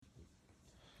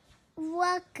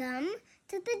Welcome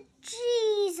to the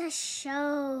Jesus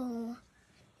Show.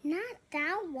 Not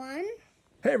that one.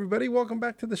 Hey, everybody, welcome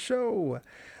back to the show.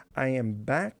 I am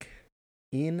back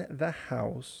in the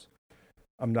house.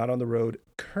 I'm not on the road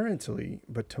currently,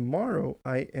 but tomorrow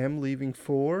I am leaving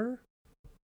for.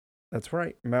 That's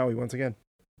right, Maui once again.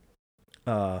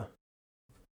 Uh,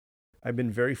 I've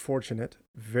been very fortunate,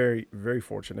 very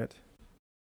fortunate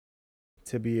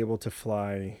to be able to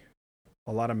fly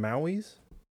a lot of Maui's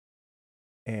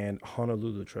and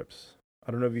Honolulu trips.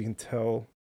 I don't know if you can tell,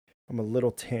 I'm a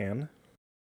little tan.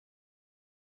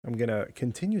 I'm going to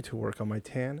continue to work on my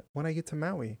tan when I get to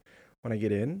Maui. When I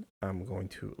get in, I'm going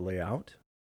to lay out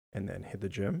and then hit the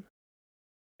gym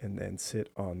and then sit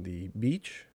on the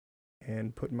beach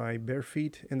and put my bare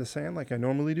feet in the sand like I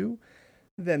normally do.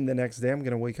 Then the next day, I'm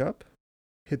going to wake up,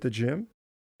 hit the gym,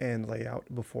 and lay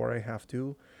out before I have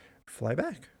to fly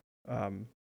back. Um,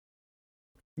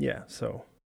 yeah, so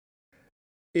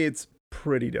it's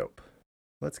pretty dope.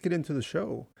 Let's get into the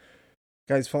show.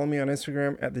 Guys, follow me on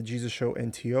Instagram at the Jesus Show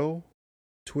NTO,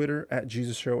 Twitter at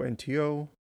Jesus Show NTO,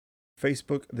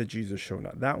 Facebook, The Jesus Show,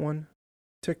 not that one,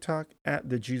 TikTok at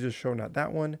The Jesus Show, not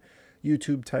that one,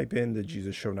 YouTube, type in The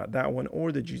Jesus Show, not that one,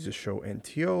 or The Jesus Show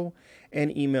NTO,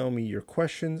 and email me your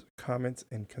questions, comments,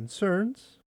 and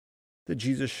concerns, The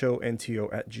Jesus Show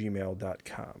NTO at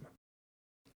gmail.com.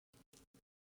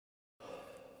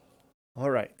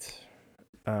 All right.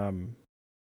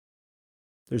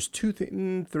 There's three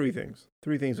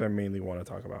things I mainly want to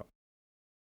talk about.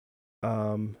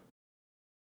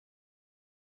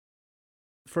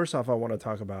 First off, I want to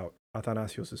talk about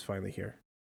Athanasios is finally here.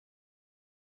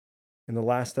 In the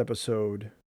last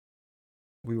episode,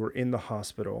 we were in the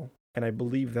hospital, and I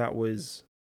believe that was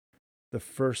the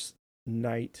first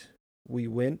night we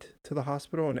went to the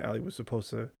hospital, and Allie was supposed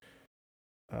to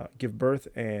give birth,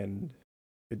 and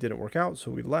it didn't work out,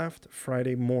 so we left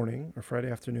Friday morning or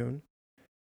Friday afternoon.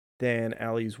 Then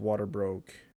Allie's water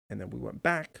broke, and then we went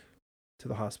back to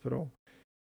the hospital,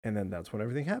 and then that's when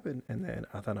everything happened. And then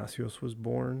Athanasios was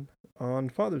born on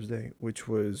Father's Day, which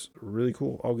was really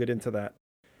cool. I'll get into that.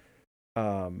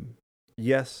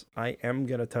 Yes, I am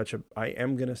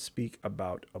gonna speak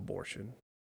about abortion.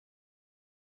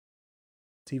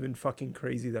 It's even fucking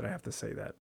crazy that I have to say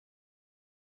that.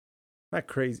 Not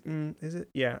crazy, is it?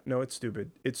 Yeah, no, it's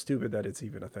stupid. It's stupid that it's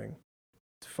even a thing.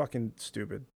 It's fucking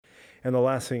stupid. And the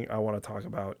last thing I want to talk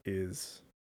about is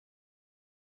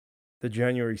the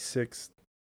January 6th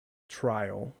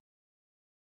trial.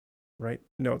 Right?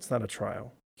 No, it's not a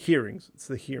trial. Hearings. It's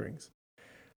the hearings.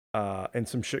 And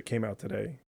some shit came out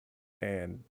today.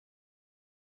 And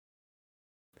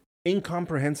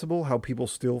incomprehensible how people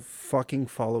still fucking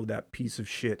follow that piece of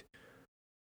shit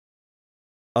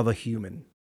of a human.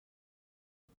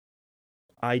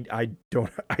 I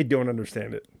don't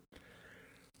understand it.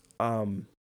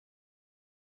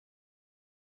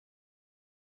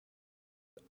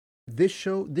 This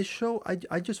show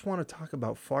I just want to talk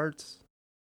about farts,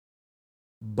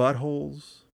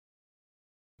 buttholes,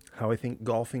 how I think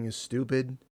golfing is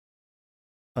stupid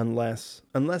unless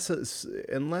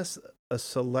a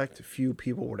select few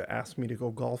people were to ask me to go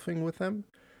golfing with them,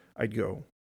 I'd go.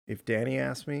 If Danny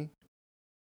asked me,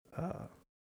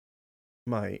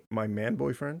 my man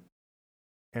boyfriend,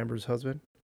 Amber's husband,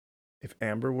 if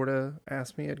Amber were to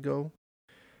ask me, I'd go.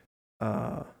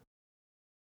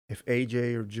 If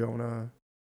AJ or Jonah,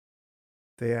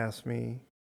 they asked me,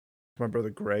 if my brother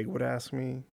Greg would ask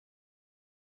me,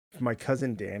 if my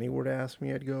cousin Danny were to ask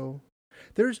me, I'd go.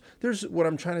 There's what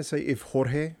I'm trying to say. If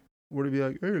Jorge were to be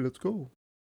like, hey, let's go.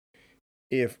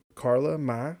 If Carla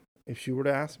Ma, if she were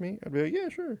to ask me, I'd be like, yeah,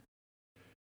 sure.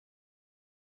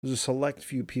 There's a select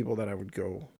few people that I would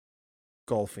go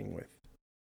golfing with.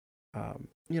 I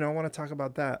want to talk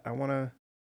about that. I want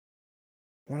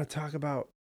to talk about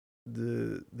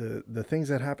the things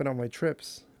that happen on my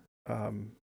trips. But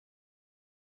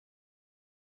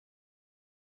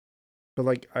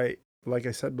like I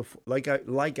said before,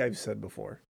 I've said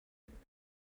before,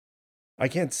 I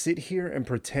can't sit here and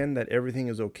pretend that everything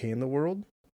is okay in the world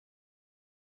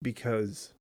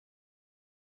because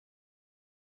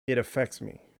it affects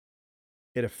me.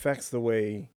 It affects the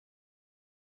way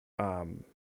I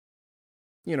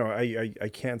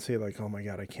can't say like, oh my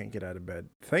God, I can't get out of bed.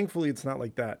 Thankfully, it's not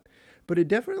like that. But it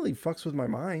definitely fucks with my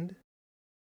mind.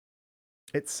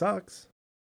 It sucks.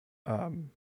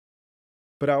 Um,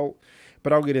 but I'll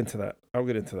get into that. I'll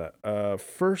get into that.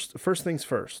 First things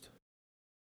first.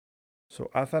 So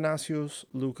Athanasios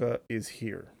Luka is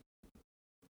here.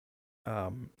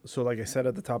 So like I said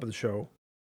at the top of the show,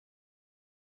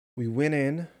 we went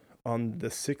in on the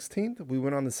 16th. We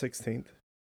went on the 16th.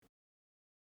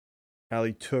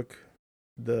 Allie took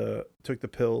the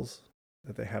pills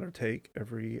that they had her take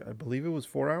every, I believe it was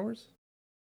 4 hours.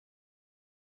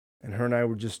 And her and I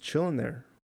were just chilling there.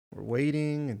 We're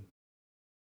waiting, and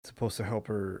it's supposed to help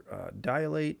her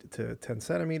dilate to 10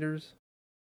 centimeters.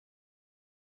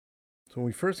 So when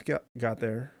we first got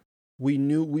there, we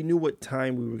knew what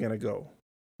time we were gonna go.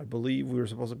 I believe we were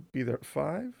supposed to be there at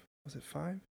 5. Was it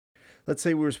 5? Let's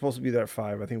say we were supposed to be there at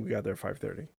 5. I think we got there at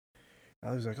 5:30.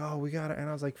 I was like, "Oh, we got it," and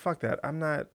I was like, "Fuck that! I'm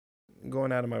not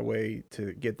going out of my way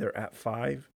to get there at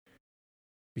 5."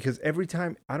 Because every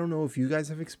time, I don't know if you guys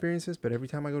have experienced this, but every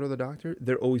time I go to the doctor,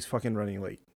 they're always fucking running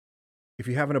late. If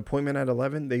you have an appointment at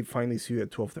 11, they finally see you at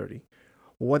 12:30.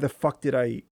 Well, why the fuck did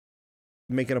I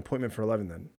make an appointment for 11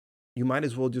 then? You might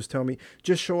as well just tell me,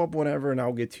 just show up whenever and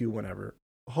I'll get to you whenever.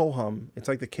 Ho hum. It's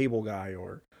like the cable guy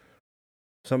or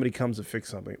somebody comes to fix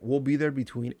something. We'll be there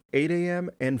between 8 a.m.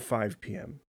 and 5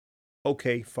 p.m.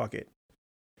 Okay, fuck it.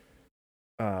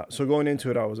 So going into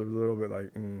it, I was a little bit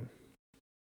like,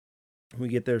 We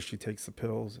get there, she takes the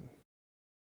pills.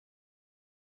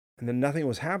 And then nothing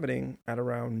was happening at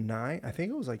around 9. I think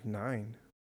it was like 9,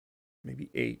 maybe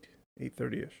 8,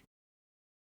 8:30ish.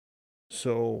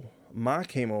 So Ma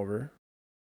came over.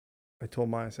 I told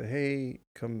Ma, I said, "Hey,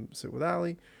 come sit with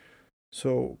Allie."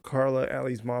 So Carla,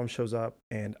 Allie's mom, shows up,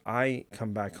 and I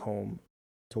come back home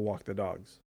to walk the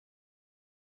dogs.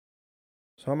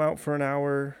 So I'm out for an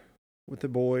hour with the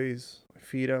boys. I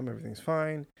feed them, everything's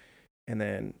fine. And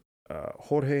then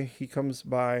Jorge, he comes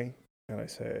by, and I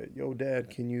said, "Yo, Dad,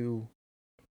 can you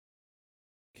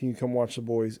come watch the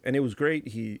boys?" And it was great.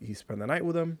 He spent the night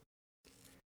with them.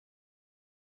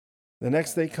 The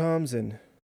next day comes, and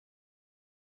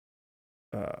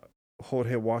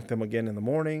Jorge walked them again in the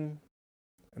morning,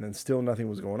 and then still nothing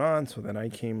was going on. So then I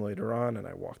came later on, and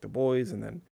I walked the boys, and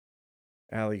then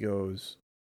Allie goes.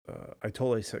 I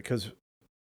told her, I said, because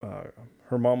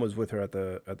her mom was with her at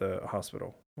the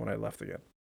hospital when I left again.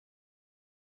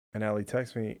 And Allie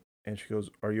texts me, and she goes,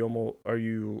 Are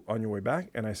you on your way back?"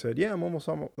 And I said, "Yeah, I'm almost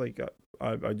on.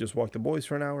 I just walked the boys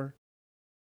for an hour.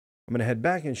 I'm gonna head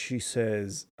back." And she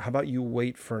says, "How about you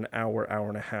wait for an hour, hour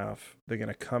and a half? They're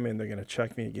gonna come in, they're gonna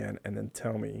check me again, and then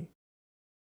tell me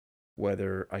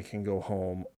whether I can go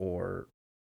home or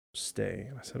stay."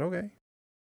 And I said, "Okay."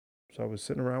 So I was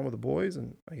sitting around with the boys,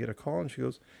 and I get a call, and she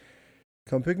goes,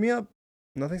 "Come pick me up.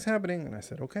 Nothing's happening." And I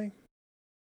said, "Okay."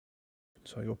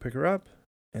 So I go pick her up,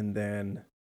 and then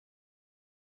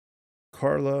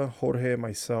Carla, Jorge,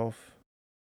 myself,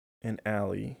 and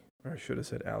Allie, or I should have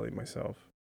said Allie, myself.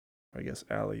 I guess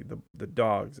Allie, the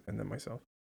dogs, and then myself.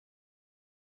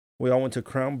 We all went to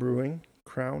Crown Brewery.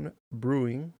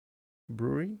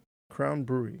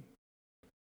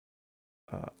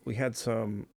 We had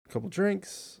a couple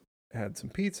drinks, had some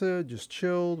pizza, just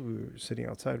chilled. We were sitting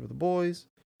outside with the boys.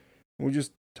 We were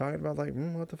just talking about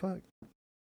what the fuck.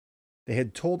 They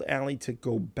had told Allie to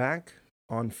go back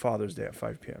on Father's Day at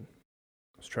 5 p.m.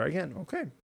 Let's try again.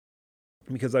 Okay.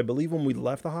 Because I believe when we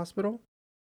left the hospital,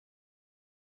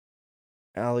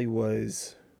 Allie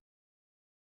was,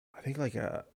 I think, like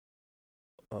a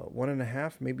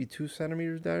 1.5, maybe 2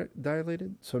 centimeters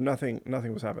dilated. So nothing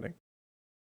was happening.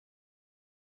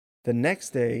 The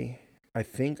next day, I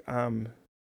think I'm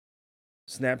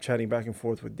Snapchatting back and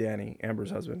forth with Danny,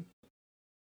 Amber's husband.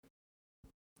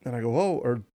 And I go, "Oh,"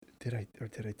 or did I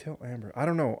tell Amber? I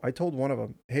don't know. I told one of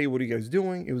them, "Hey, what are you guys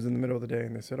doing?" It was in the middle of the day,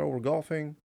 and they said, "Oh, we're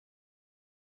golfing.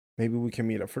 Maybe we can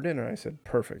meet up for dinner." I said,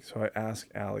 "Perfect." So I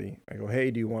asked Allie, I go,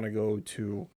 "Hey, do you want to go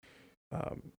to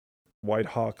White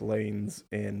Hawk Lanes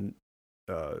in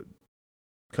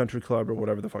Country Club or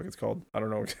whatever the fuck it's called?" I don't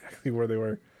know exactly where they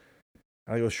were.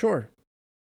 I go, "Sure."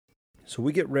 So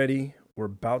we get ready. We're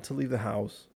about to leave the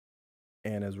house.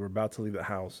 And as we're about to leave the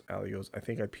house, Allie goes, "I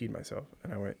think I peed myself."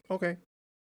 And I went, "Okay."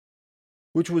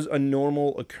 Which was a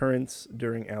normal occurrence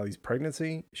during Allie's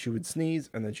pregnancy. She would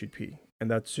sneeze and then she'd pee. And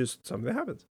that's just something that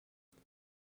happens.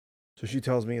 So she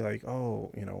tells me,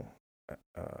 "Oh,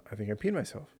 I think I peed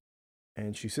myself."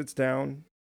 And she sits down,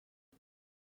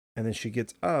 and then she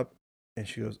gets up, and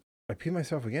she goes, "I peed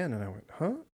myself again." And I went,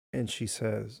 "Huh?" And she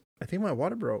says, "I think my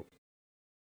water broke."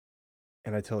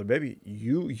 And I tell her, "Baby,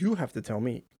 you have to tell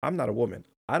me. I'm not a woman.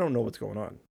 I don't know what's going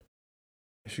on."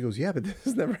 And she goes, "Yeah, but this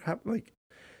has never happened.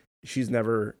 She's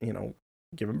never,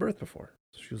 given birth before."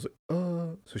 So she was like,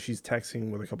 So she's texting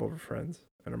with a couple of her friends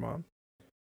and her mom.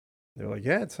 They're like,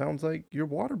 "Yeah, it sounds like your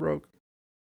water broke."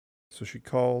 So she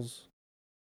calls.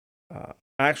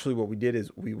 Actually, what we did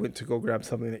is we went to go grab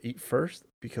something to eat first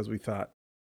because we thought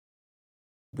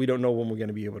we don't know when we're going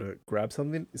to be able to grab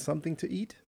something to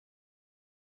eat.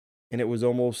 And it was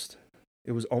almost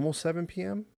 7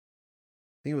 p.m.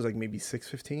 I think it was maybe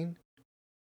 6:15.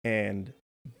 and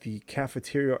the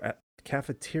cafeteria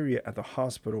at the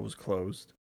hospital was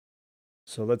closed.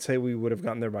 So let's say we would have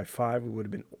gotten there by 5, we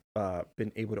would have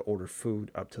been able to order food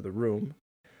up to the room.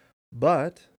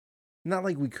 But not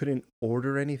like we couldn't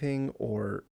order anything,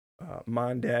 or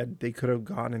mom and dad, they could have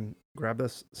gone and grabbed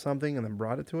us something and then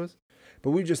brought it to us. But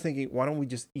we were just thinking, why don't we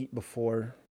just eat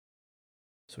before?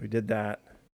 So we did that.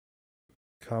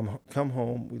 Come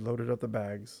home. We loaded up the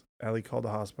bags. Allie called the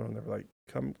hospital and they were like,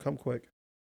 come quick.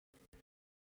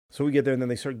 So we get there and then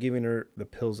they start giving her the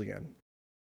pills again.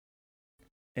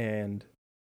 And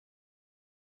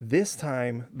this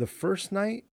time, the first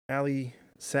night, Allie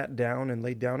sat down and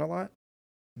laid down a lot.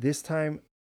 This time,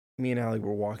 me and Allie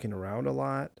were walking around a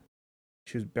lot.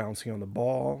 She was bouncing on the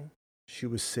ball. She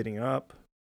was sitting up.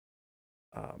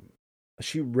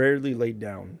 She rarely laid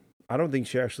down. I don't think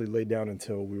she actually laid down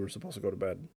until we were supposed to go to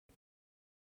bed.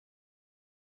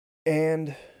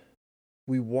 And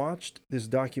we watched this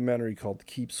documentary called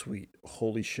Keep Sweet.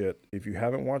 Holy shit. If you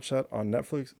haven't watched that on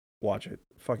Netflix, watch it.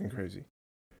 Fucking crazy.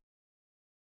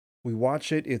 We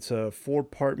watch it. It's a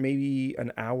 4-part, maybe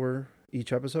an hour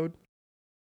each episode.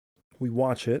 We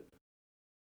watch it.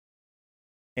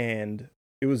 And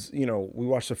it was, we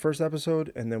watched the first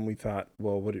episode and then we thought,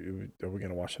 well, what are we going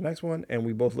to watch the next one? And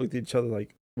we both looked at each other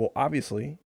like, well,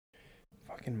 obviously.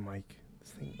 Fucking Mike.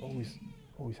 This thing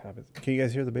always happens. Can you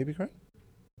guys hear the baby cry?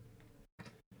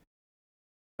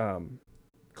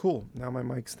 Cool. Now my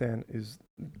mic stand is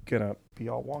gonna be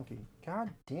all wonky. God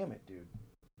damn it, dude.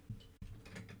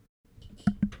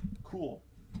 Cool.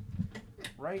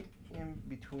 Right in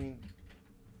between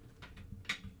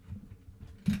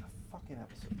the fucking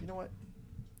episode. You know what?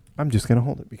 I'm just gonna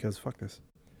hold it because fuck this.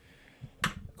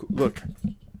 Cool. Look.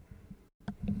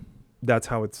 That's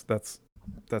how it's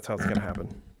gonna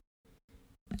happen.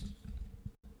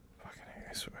 Fucking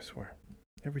I swear.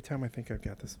 Every time I think I've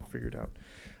got this figured out,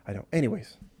 I don't.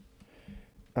 Anyways,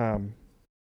 so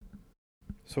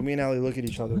me and Allie look at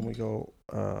each other and we go,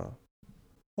 well,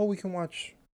 we can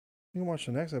watch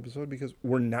the next episode because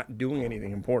we're not doing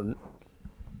anything important.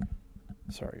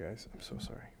 Sorry, guys. I'm so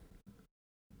sorry.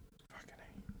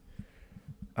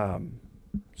 Fucking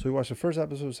so we watched the first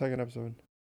episode, second episode.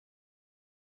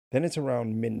 Then it's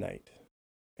around midnight,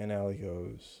 and Allie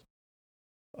goes,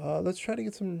 let's try to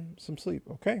get some sleep,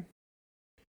 okay?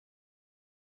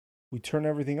 We turn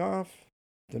everything off.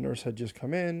 The nurse had just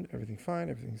come in. Everything's fine.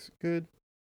 Everything's good.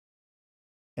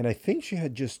 And I think she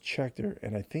had just checked her,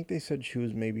 and I think they said she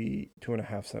was maybe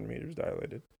 2.5 centimeters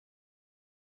dilated.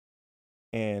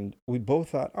 And we both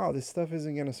thought, oh, this stuff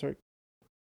isn't going to start,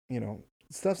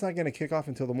 stuff's not going to kick off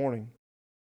until the morning.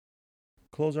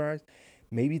 Close our eyes.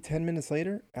 Maybe 10 minutes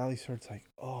later, Allie starts like,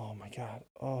 oh my God,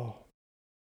 oh.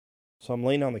 So I'm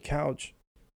laying on the couch,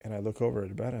 and I look over at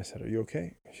the bed. I said, are you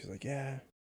okay? And she's like, yeah.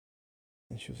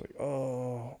 And she was like,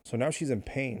 oh. So now she's in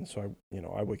pain. So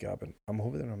I wake up and I'm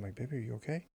over there and I'm like, baby, are you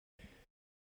okay?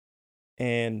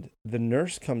 And the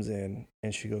nurse comes in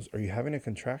and she goes, are you having a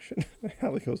contraction?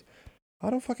 Allie goes, I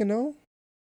don't fucking know.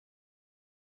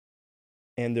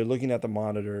 And they're looking at the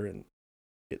monitor and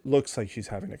it looks like she's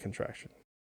having a contraction.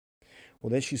 Well,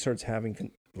 then she starts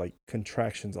having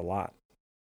contractions a lot.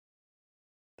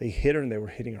 They hit her and they were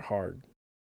hitting her hard.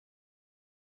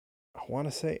 I want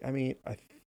to say, I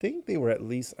think they were at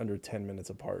least under 10 minutes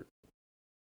apart.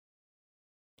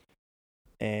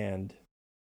 And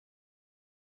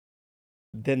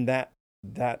then that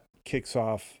kicks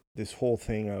off this whole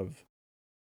thing of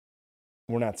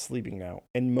we're not sleeping now.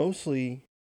 And mostly,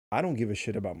 I don't give a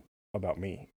shit about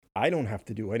me. I don't have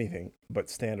to do anything but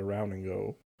stand around and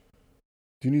go,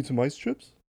 do you need some ice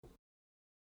chips?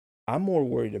 I'm more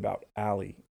worried about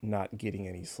Allie not getting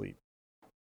any sleep.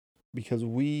 Because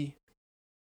we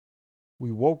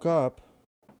woke up.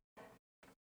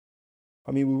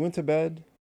 We went to bed,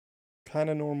 kind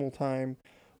of normal time.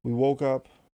 We woke up,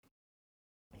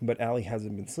 but Allie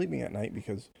hasn't been sleeping at night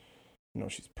because,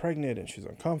 she's pregnant and she's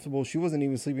uncomfortable. She wasn't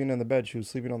even sleeping in the bed. She was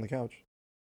sleeping on the couch.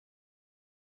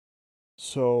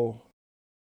 So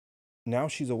now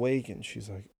she's awake and she's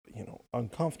like,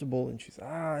 uncomfortable and she's, it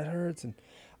hurts. And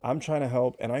I'm trying to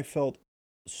help. And I felt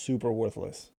super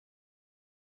worthless.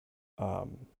 But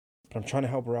I'm trying to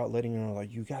help her out, letting her know,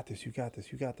 like, you got this, you got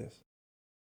this, you got this.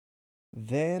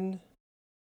 Then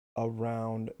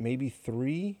around maybe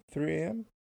 3 a.m.,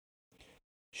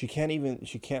 she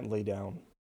can't lay down.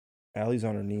 Allie's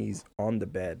on her knees on the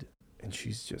bed and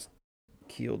she's just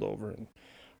keeled over and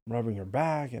I'm rubbing her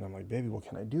back and I'm like, baby, what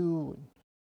can I do? And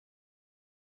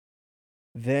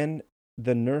then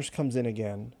the nurse comes in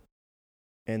again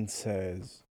and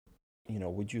says,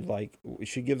 would you like,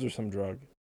 she gives her some drug.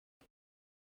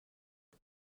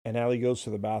 And Allie goes to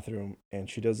the bathroom and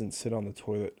she doesn't sit on the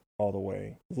toilet all the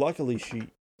way. Luckily, she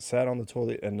sat on the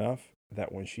toilet enough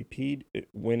that when she peed, it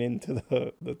went into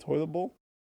the toilet bowl.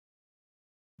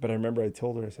 But I remember I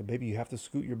told her, I said, baby, you have to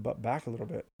scoot your butt back a little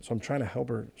bit. So I'm trying to help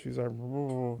her. She's like,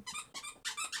 whoa.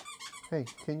 Hey,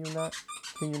 can you not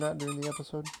during the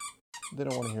episode? They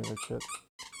don't want to hear that shit.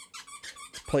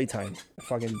 It's playtime.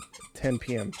 Fucking 10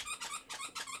 p.m.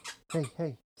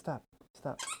 Hey, stop.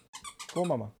 Go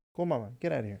mama,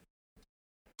 get out of here.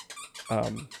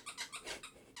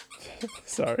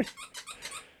 Sorry.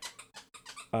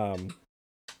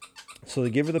 So they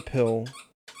give her the pill.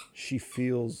 She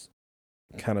feels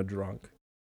kind of drunk.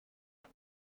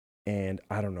 And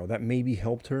I don't know, that maybe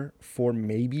helped her for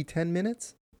maybe 10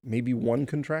 minutes, maybe one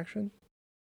contraction.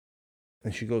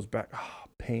 And she goes back,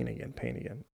 pain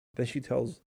again. Then she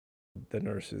tells the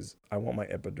nurses, I want my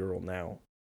epidural now.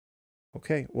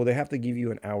 Okay, well, they have to give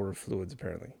you an hour of fluids,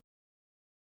 apparently.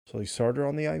 So they start her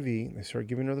on the IV, they start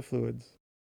giving her the fluids.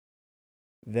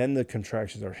 Then the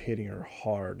contractions are hitting her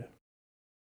hard.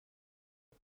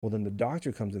 Well, then the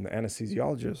doctor comes in, the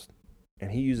anesthesiologist,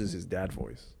 and he uses his dad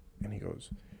voice. And he goes,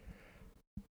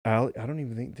 Allie, I don't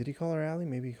even think, did he call her Allie?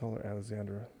 Maybe he called her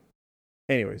Alexandra.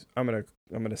 Anyways, I'm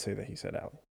gonna say that he said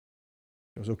Allie.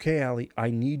 He goes, okay, Allie, I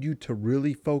need you to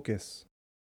really focus.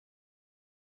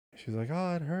 She's like,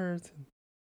 oh, it hurts.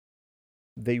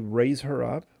 They raise her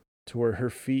up to where her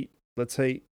feet, let's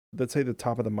say the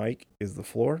top of the mic is the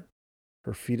floor.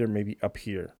 Her feet are maybe up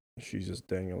here. She's just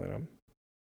dangling them.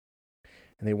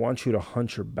 And they want you to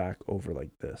hunch her back over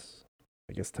like this.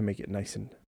 I guess to make it nice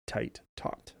and tight,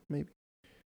 taut, maybe.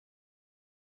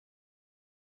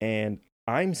 And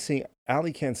I'm seeing,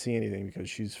 Allie can't see anything because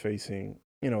she's facing,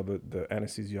 the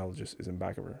anesthesiologist is in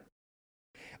back of her.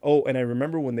 Oh, and I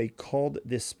remember when they called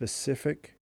this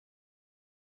specific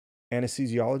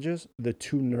anesthesiologist, the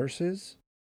two nurses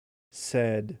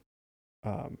said,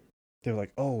 they're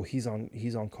like, oh, he's on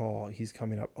call. He's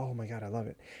coming up. Oh my God, I love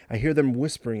it. I hear them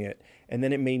whispering it. And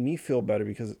then it made me feel better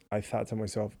because I thought to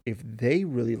myself, if they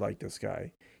really like this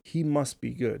guy, he must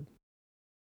be good.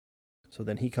 So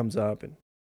then he comes up and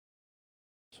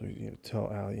so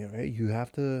tell Allie, hey, you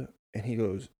have to, and he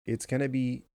goes, it's going to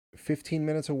be 15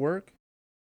 minutes of work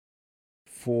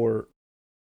for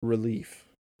relief.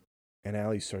 And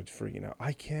Allie starts freaking out.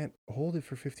 I can't hold it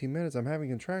for 15 minutes. I'm having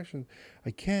contractions.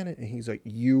 I can't. And he's like,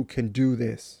 you can do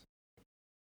this.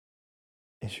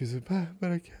 And she's like,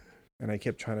 but I can't. And I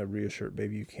kept trying to reassure,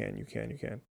 baby, you can.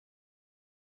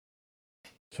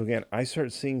 So again, I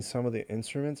start seeing some of the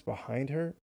instruments behind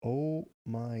her. Oh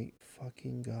my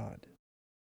fucking God.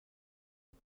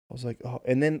 I was like, oh,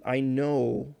 and then I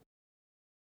know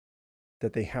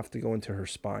that they have to go into her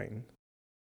spine.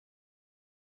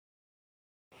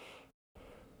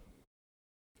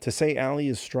 To say Allie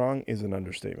is strong is an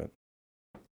understatement.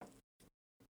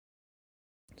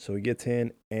 So he gets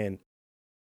in and,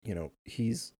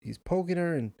 he's poking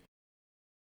her and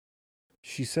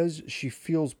she says she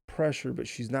feels pressure, but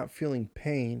she's not feeling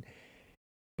pain.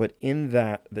 But in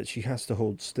that she has to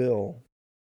hold still,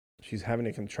 she's having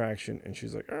a contraction and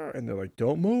she's like, ah, and they're like,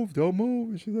 don't move.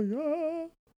 And she's like, ah.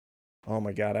 Oh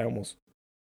my God, I almost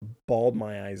bawled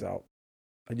my eyes out.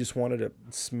 I just wanted to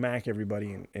smack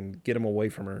everybody and get them away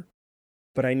from her.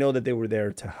 But I know that they were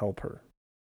there to help her.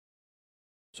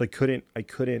 So I couldn't. I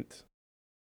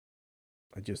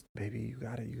just, baby, you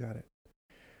got it.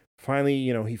 Finally,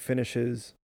 he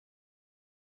finishes.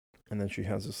 And then she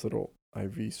has this little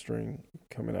IV string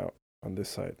coming out on this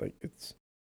side. Like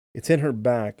it's in her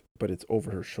back, but it's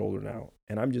over her shoulder now.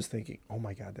 And I'm just thinking, oh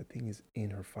my God, that thing is in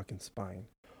her fucking spine.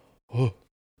 Oh.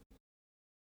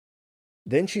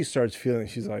 Then she starts feeling,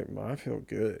 she's like, I feel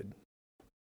good.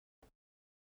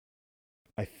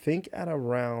 I think at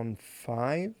around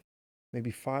 5,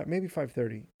 maybe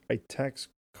 5:30, I text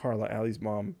Carla, Allie's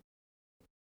mom,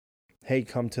 hey,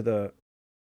 come to the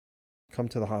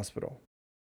hospital.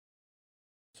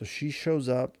 So she shows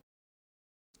up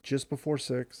just before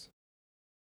 6.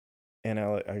 And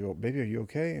I go, baby, are you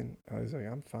okay? And Allie's like,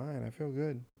 I'm fine. I feel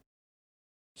good.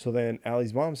 So then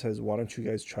Allie's mom says, why don't you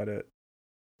guys try to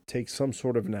take some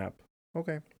sort of nap?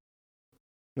 Okay.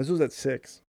 This was at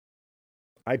 6.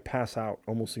 I pass out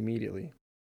almost immediately.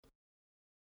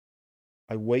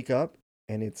 I wake up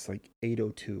and it's like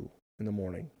 8:02 in the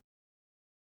morning.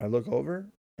 I look over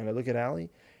and I look at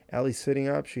Allie. Allie's sitting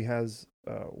up. She has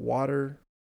water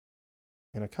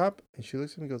in a cup. And she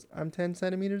looks at me and goes, I'm 10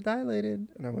 centimeters dilated.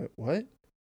 And I went, what?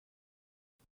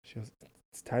 She goes,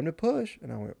 it's time to push.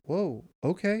 And I went, whoa,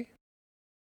 okay.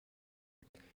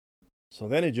 So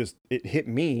then it hit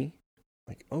me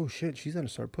like, oh shit, she's going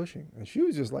to start pushing. And she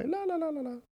was just like, la, la, la, la,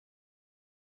 la.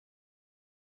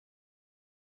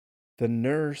 the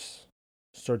nurse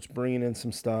starts bringing in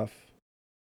some stuff.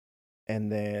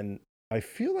 And then I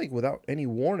feel like without any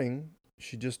warning,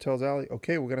 she just tells Allie,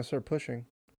 okay, we're going to start pushing.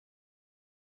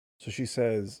 So she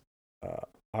says,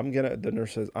 the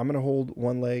nurse says, I'm going to hold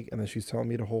one leg. And then she's telling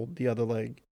me to hold the other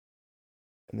leg.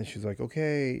 And then she's like,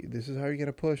 okay, this is how you're going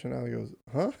to push. And Allie goes,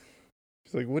 huh?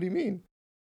 She's like, what do you mean?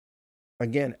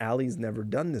 Again, Allie's never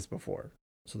done this before.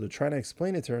 So they're trying to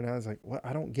explain it to her. And I was like, what?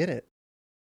 I don't get it.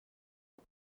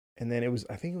 And then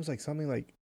I think it was like something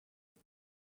like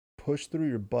push through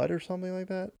your butt or something like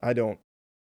that. I don't.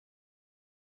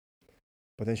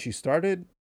 But then she started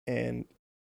and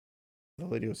the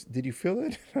lady goes, did you feel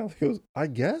it? And Allie goes, I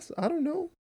guess. I don't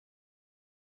know.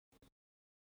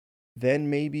 Then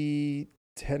maybe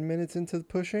 10 minutes into the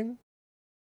pushing,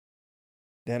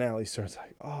 then Allie starts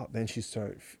like, oh, then she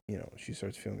starts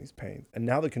feeling these pains. And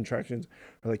now the contractions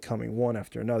are like coming one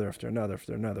after another, after another,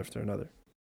 after another, after another.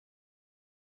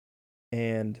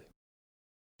 And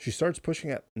she starts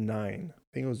pushing at 9. I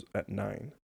think it was at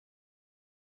 9.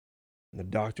 And the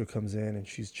doctor comes in and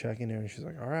she's checking her and she's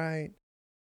like, all right.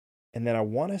 And then I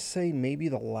want to say maybe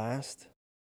the last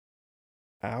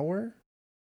hour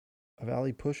of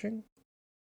Allie pushing,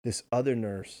 this other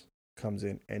nurse comes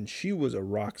in and she was a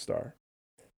rock star.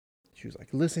 She was like,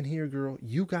 listen here, girl,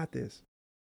 you got this.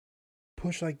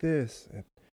 Push like this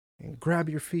and grab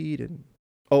your feet. And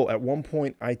at one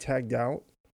point I tagged out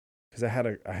because I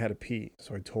had to pee.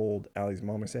 So I told Allie's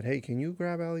mom, I said, hey, can you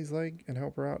grab Allie's leg and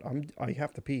help her out? I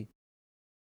have to pee.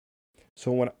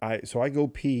 So I go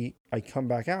pee, I come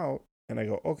back out and I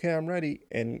go, okay, I'm ready.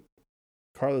 And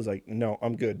Carla's like, no,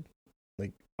 I'm good.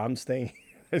 Like, I'm staying.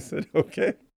 I said,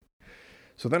 okay.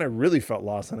 So then I really felt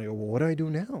lost and I go, well, what do I do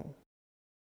now?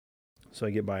 So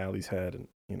I get by Allie's head and,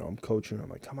 I'm coaching her. I'm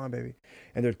like, come on, baby.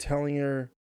 And they're telling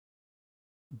her,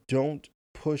 don't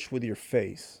push with your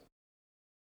face.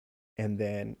 And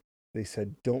then they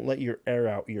said, don't let your air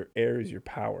out. Your air is your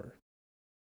power.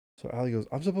 So Allie goes,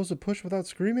 I'm supposed to push without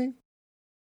screaming?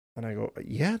 And I go,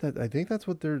 yeah, I think that's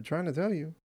what they're trying to tell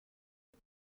you.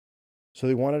 So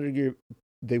they wanted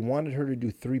her to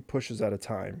do 3 pushes at a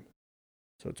time.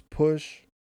 So it's push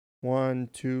 1,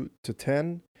 2 to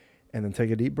 10, and then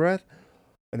take a deep breath,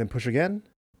 and then push again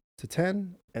to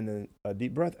 10, and then a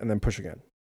deep breath, and then push again.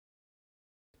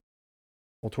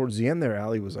 Well, towards the end there,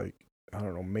 Allie was like, I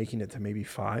don't know, making it to maybe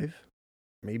 5,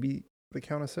 maybe the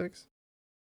count of 6.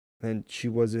 And she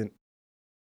wasn't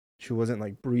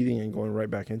like breathing and going right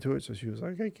back into it. So she was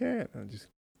like, I can't. And I just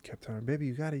kept telling her, baby,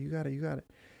 you got it, you got it, you got it.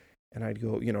 And I'd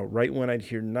go, right when I'd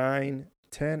hear 9,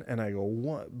 10, and I go,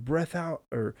 1, breath out,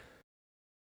 or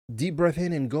deep breath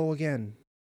in and go again.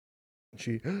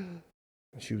 She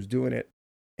was doing it.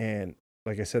 And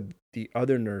like I said, the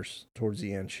other nurse towards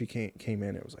the end, she came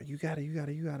in. It was like, you got it, you got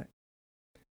it, you got it.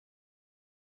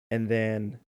 And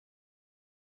then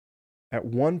at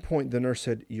one point, the nurse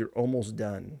said, you're almost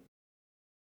done.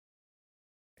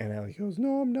 And Allie goes,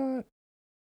 no, I'm not.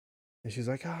 And she's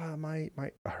like,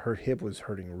 her hip was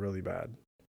hurting really bad. And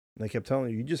they kept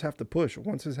telling her, you just have to push.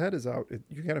 Once his head is out,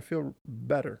 you're going to feel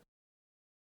better.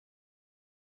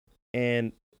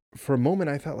 And for a moment,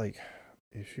 I thought like,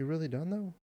 is she really done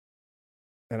though?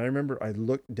 And I remember I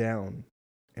looked down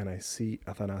and I see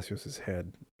Athanasios'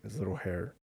 head, his little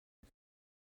hair.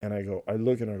 And I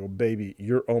look and I go, baby,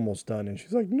 you're almost done. And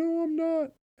she's like, no, I'm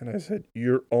not. And I said,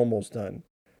 you're almost done.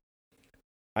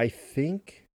 I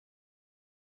think,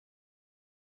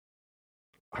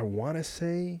 I want to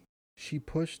say she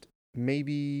pushed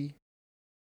maybe,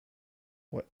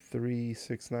 3,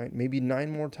 6, 9, maybe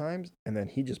 9 more times. And then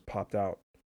he just popped out.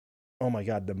 Oh my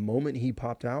God, the moment he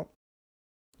popped out,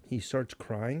 he starts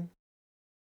crying.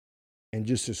 And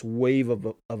just this wave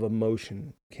of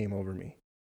emotion came over me.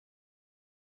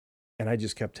 And I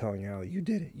just kept telling Allie, you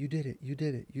did it, you did it, you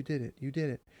did it, you did it, you did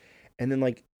it. And then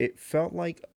like, it felt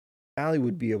like Allie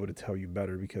would be able to tell you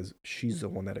better because she's the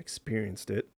one that experienced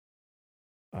it.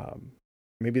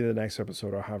 Maybe the next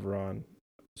episode I'll have her on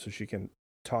so she can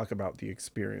talk about the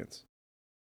experience.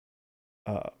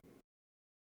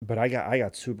 But I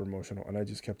got super emotional and I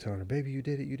just kept telling her, baby, you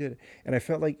did it, you did it. And I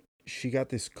felt like she got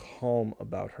this calm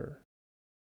about her.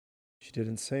 She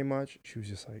didn't say much. She was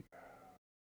just like,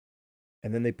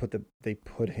 and then they put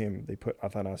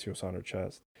Athanasios on her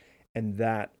chest. And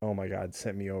that, oh my God,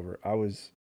 sent me over.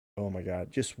 Oh my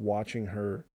God, just watching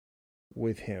her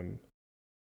with him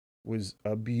was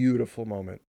a beautiful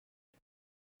moment.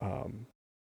 And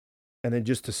then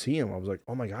just to see him, I was like,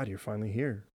 oh my God, you're finally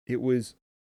here. It was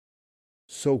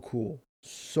so cool.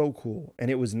 So cool.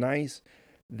 And it was nice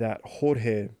that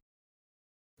Jorge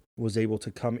was able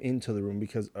to come into the room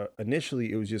because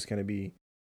initially it was just going to be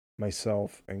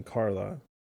myself and Carla.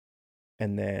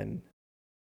 And then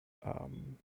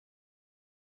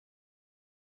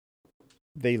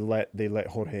they let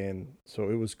Jorge in. So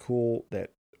it was cool that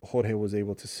Jorge was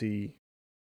able to see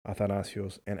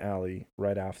Athanasios and Ali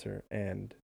right after.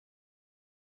 And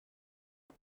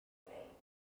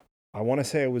I want to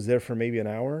say I was there for maybe an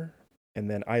hour, and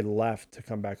then I left to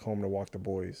come back home to walk the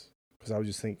boys because I was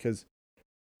just thinking, because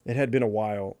it had been a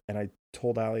while, and I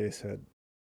told Ali, I said,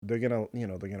 they're gonna,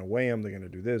 they're gonna weigh him, they're gonna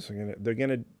do this, they're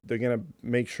gonna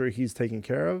make sure he's taken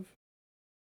care of.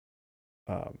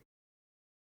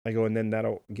 I go, and then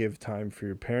that'll give time for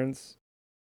your parents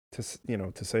to,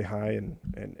 to say hi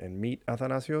and meet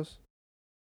Athanasios,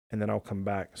 and then I'll come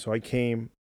back. So I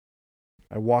came,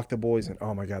 I walked the boys, and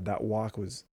oh my God, that walk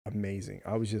was amazing.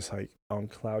 I was just like on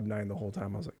cloud nine the whole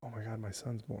time. I was like, oh my God, my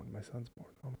son's born. My son's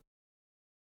born. Oh.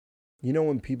 You know,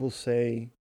 when people say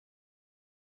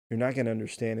you're not going to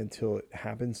understand until it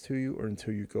happens to you or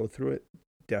until you go through it,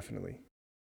 definitely.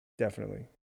 Definitely.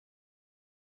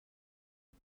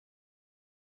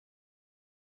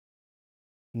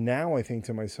 Now I think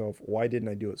to myself, why didn't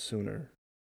I do it sooner?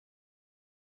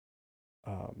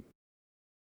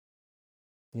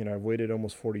 I've waited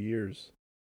almost 40 years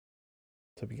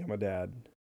to become a dad.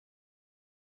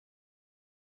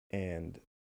 And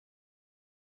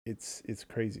it's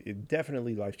crazy. It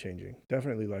definitely life-changing.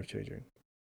 Definitely life-changing.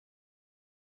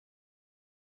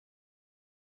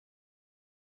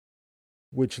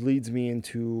 Which leads me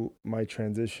into my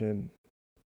transition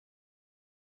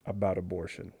about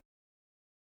abortion.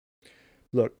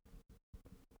 Look,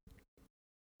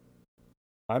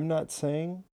 I'm not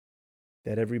saying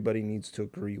that everybody needs to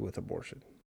agree with abortion.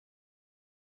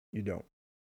 You don't.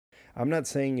 I'm not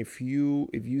saying if you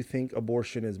think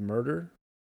abortion is murder,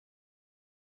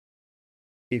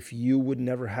 if you would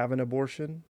never have an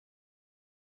abortion,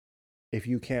 if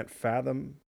you can't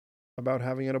fathom about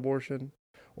having an abortion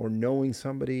or knowing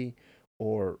somebody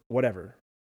or whatever,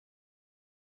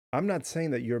 I'm not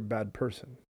saying that you're a bad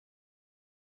person.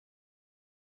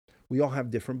 We all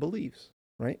have different beliefs,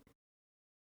 right?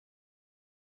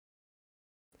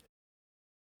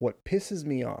 What pisses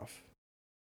me off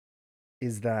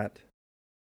is that,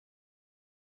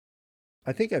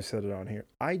 I think I've said it on here.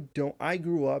 I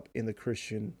grew up in the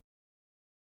Christian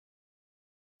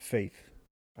faith.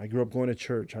 I grew up going to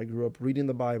church. I grew up reading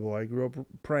the Bible. I grew up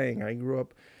praying. I grew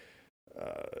up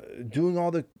doing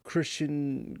all the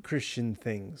Christian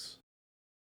things.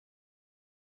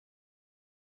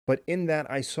 But in that,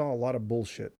 I saw a lot of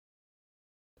bullshit.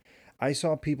 I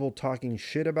saw people talking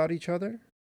shit about each other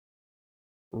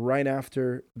right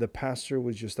after the pastor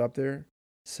was just up there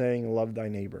saying, love thy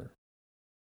neighbor.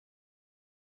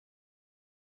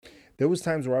 There was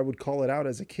times where I would call it out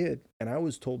as a kid and I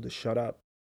was told to shut up.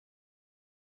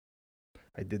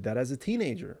 I did that as a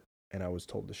teenager and I was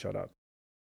told to shut up.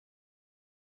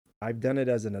 I've done it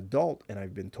as an adult and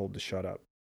I've been told to shut up.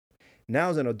 Now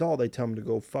as an adult, they tell them to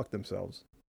go fuck themselves.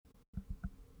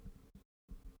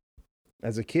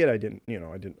 As a kid, I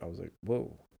was like,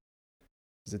 whoa.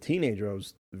 As a teenager, I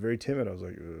was very timid. I was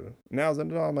like, ugh. Now as an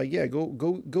adult, I'm like, yeah,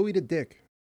 go eat a dick.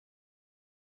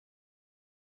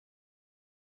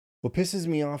 What pisses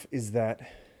me off is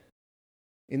that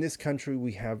in this country,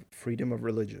 we have freedom of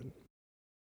religion.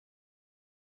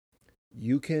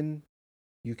 You can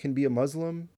be a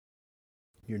Muslim.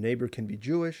 Your neighbor can be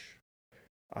Jewish.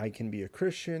 I can be a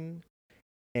Christian.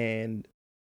 And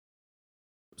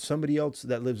somebody else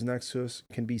that lives next to us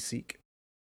can be Sikh.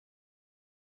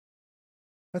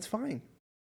 That's fine.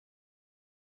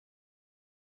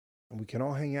 And we can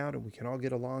all hang out and we can all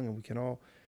get along and we can all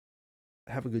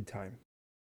have a good time.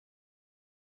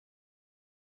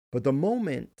 But the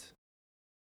moment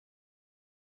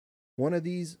one of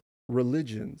these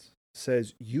religions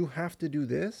says you have to do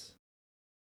this,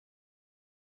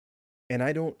 and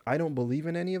I don't believe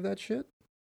in any of that shit,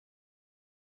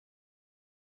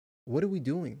 what are we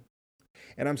doing?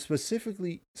 And I'm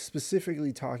specifically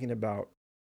talking about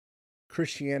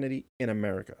Christianity in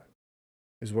America,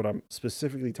 is what I'm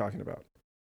specifically talking about.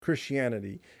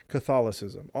 Christianity,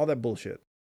 Catholicism, all that bullshit.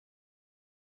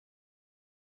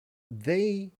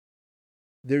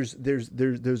 There's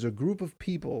a group of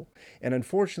people, and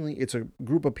unfortunately it's a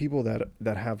group of people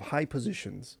that have high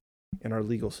positions in our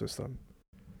legal system,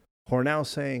 who are now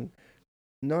saying,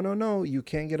 no, you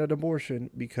can't get an abortion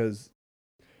because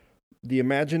the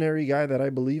imaginary guy that I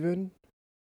believe in,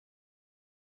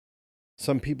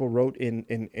 some people wrote in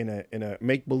a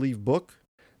make-believe book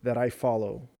that I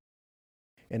follow,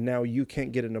 and now you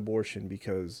can't get an abortion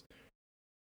because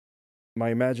my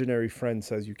imaginary friend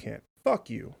says you can't. Fuck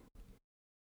you.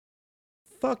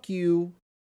 Fuck you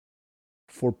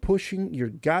for pushing your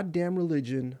goddamn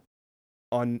religion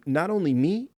on not only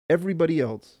me, everybody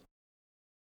else.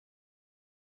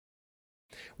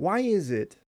 Why is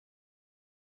it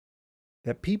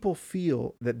that people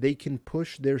feel that they can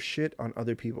push their shit on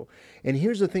other people? And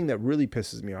here's the thing that really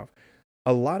pisses me off.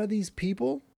 A lot of these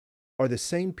people are the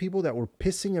same people that were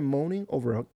pissing and moaning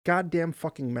over a goddamn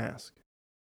fucking mask.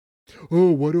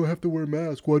 Oh, why do I have to wear a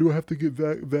mask? Why do I have to get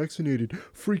vaccinated?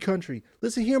 Free country.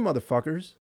 Listen here,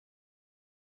 motherfuckers.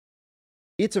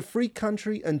 It's a free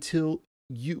country until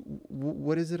you...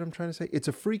 What is it I'm trying to say? It's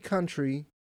a free country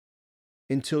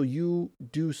until you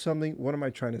do something. What am I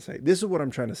trying to say? This is what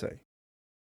I'm trying to say.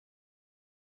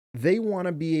 They want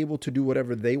to be able to do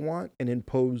whatever they want and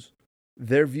impose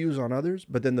their views on others.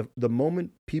 But then the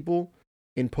moment people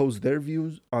impose their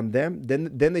views on them,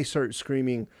 then they start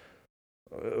screaming,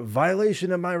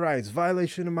 violation of my rights,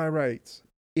 violation of my rights.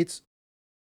 It's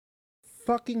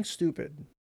fucking stupid.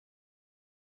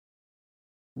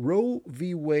 Roe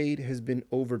v. Wade has been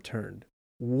overturned.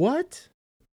 What?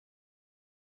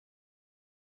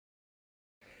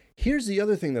 Here's the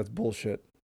other thing that's bullshit.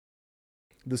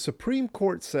 The Supreme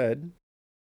Court said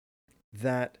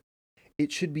that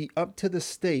it should be up to the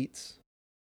states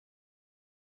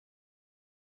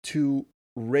to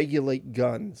regulate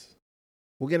guns.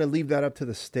 We're going to leave that up to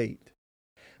the state.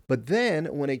 But then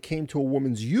when it came to a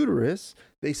woman's uterus,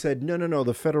 they said, no,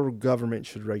 the federal government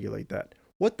should regulate that.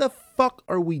 What the fuck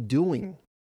are we doing?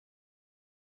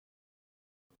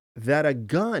 That a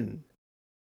gun,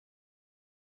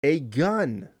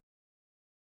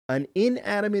 an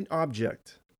inanimate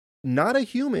object, not a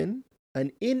human,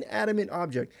 an inanimate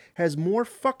object, has more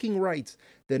fucking rights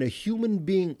than a human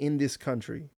being in this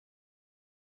country.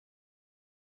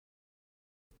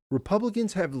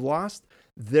 Republicans have lost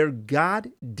their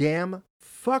goddamn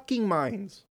fucking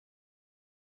minds.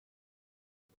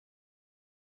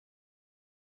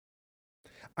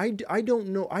 I don't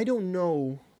know. I don't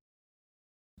know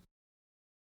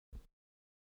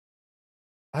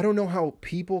how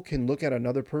people can look at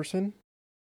another person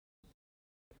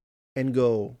and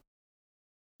go,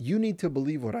 you need to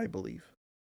believe what I believe.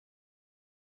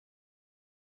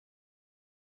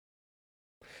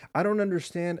 I don't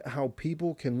understand how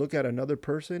people can look at another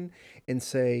person and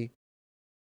say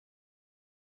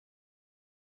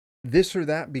this or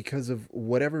that because of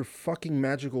whatever fucking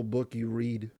magical book you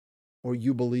read or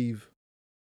you believe.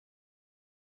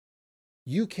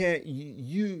 You can't,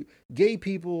 you gay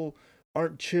people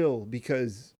aren't chill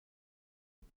because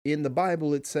in the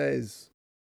Bible it says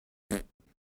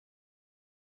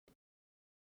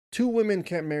two women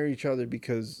can't marry each other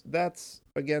because that's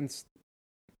against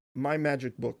my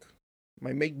magic book,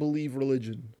 my make-believe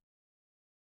religion.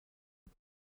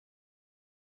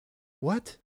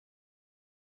 What?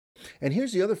 And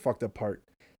here's the other fucked up part.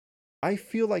 I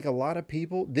feel like a lot of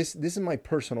people, this is my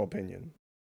personal opinion.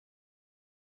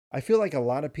 I feel like a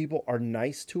lot of people are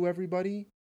nice to everybody.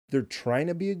 They're trying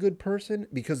to be a good person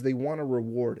because they want a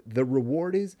reward. The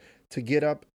reward is to get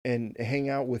up and hang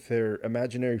out with their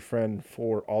imaginary friend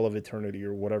for all of eternity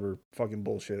or whatever fucking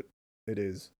bullshit it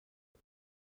is.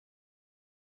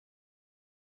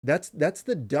 That's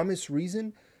the dumbest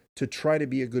reason to try to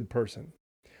be a good person.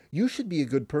 You should be a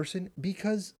good person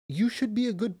because you should be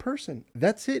a good person.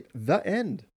 That's it. The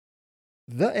end.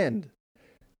 The end.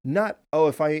 Not, oh,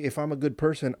 if I'm a good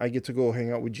person, I get to go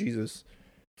hang out with Jesus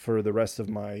for the rest of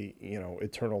my,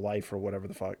 eternal life or whatever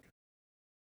the fuck.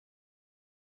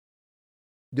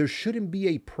 There shouldn't be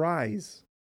a prize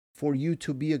for you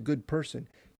to be a good person.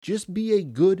 Just be a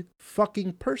good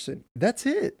fucking person. That's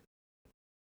it.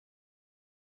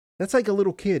 That's like a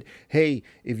little kid. Hey,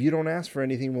 if you don't ask for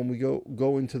anything when we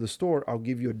go into the store, I'll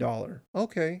give you $1.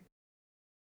 Okay.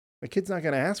 My kid's not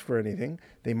going to ask for anything.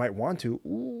 They might want to.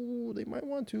 Ooh, they might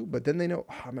want to. But then they know,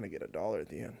 I'm going to get $1 at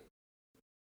the end.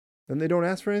 Then they don't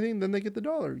ask for anything. Then they get the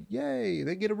 $1. Yay.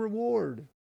 They get a reward.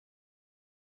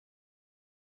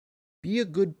 Be a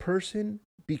good person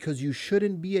because you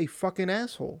shouldn't be a fucking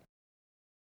asshole.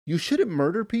 You shouldn't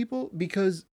murder people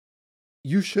because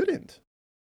you shouldn't.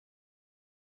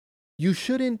 You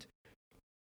shouldn't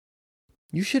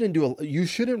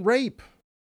rape.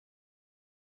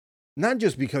 Not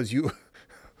just because you,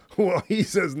 well, he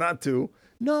says not to.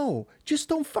 No, just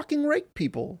don't fucking rape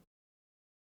people.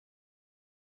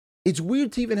 It's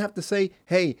weird to even have to say,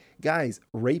 hey, guys,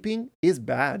 raping is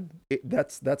bad.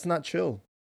 That's not chill.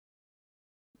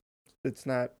 It's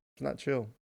not chill.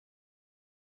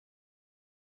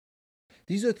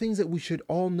 These are things that we should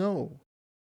all know.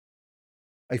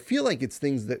 I feel like it's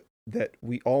things that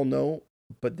we all know,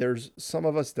 but there's some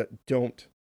of us that don't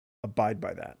abide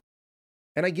by that.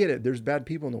 And I get it. There's bad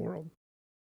people in the world.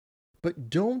 But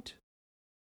don't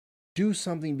do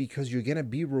something because you're going to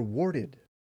be rewarded.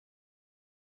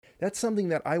 That's something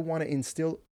that I want to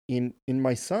instill in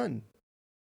my son.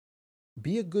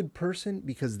 Be a good person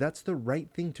because that's the right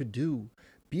thing to do.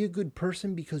 Be a good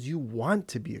person because you want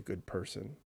to be a good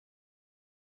person.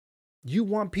 You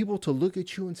want people to look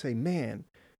at you and say, man,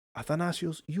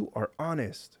 Athanasios, you are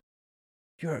honest.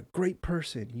 You're a great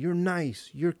person. You're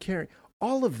nice. You're caring.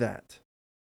 All of that.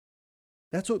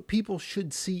 That's what people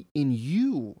should see in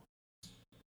you.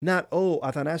 Not, oh,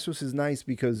 Athanasios is nice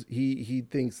because he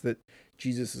thinks that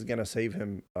Jesus is going to save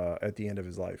him at the end of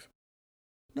his life.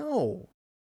 No,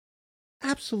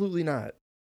 absolutely not.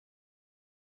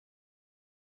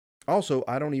 Also,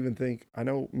 I don't even think, I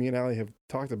know me and Ali have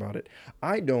talked about it.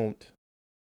 I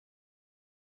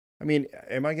mean,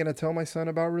 am I going to tell my son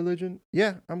about religion?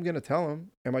 Yeah, I'm going to tell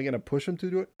him. Am I going to push him to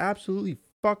do it? Absolutely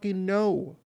fucking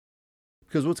no.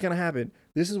 Because what's going to happen?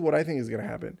 This is what I think is going to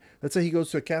happen. Let's say he goes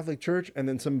to a Catholic church and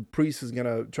then some priest is going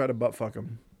to try to butt fuck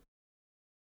him.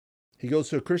 He goes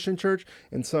to a Christian church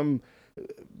and some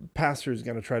pastor is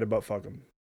going to try to butt fuck him.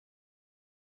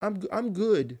 I'm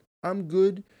good. I'm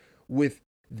good with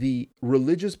the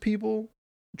religious people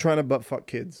trying to butt fuck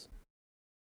kids.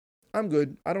 I'm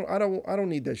good. I don't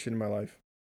need that shit in my life.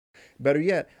 Better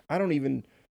yet, I don't even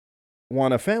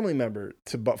want a family member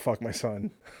to butt fuck my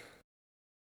son.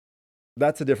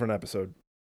 That's a different episode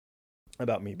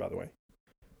about me, by the way.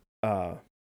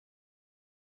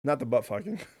 Not the butt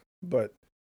fucking, but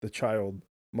the child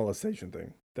molestation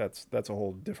thing. That's a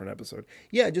whole different episode.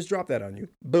 Yeah, just drop that on you.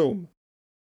 Boom.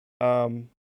 I'm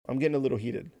getting a little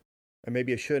heated. And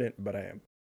maybe I shouldn't, but I am.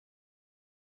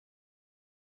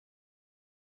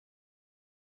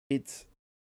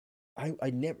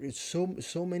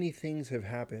 So many things have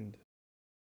happened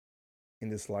in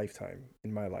this lifetime,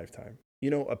 in my lifetime. You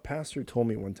know, a pastor told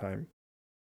me one time,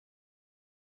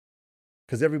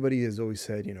 because everybody has always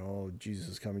said, you know, oh, Jesus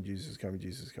is coming, Jesus is coming,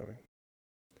 Jesus is coming.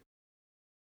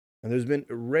 And there's been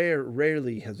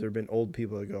rarely has there been old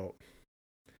people that go,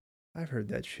 I've heard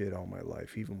that shit all my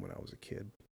life, even when I was a kid.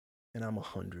 And I'm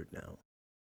 100 now.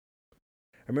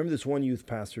 I remember this one youth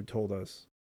pastor told us,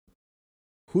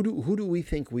 who do we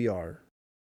think we are?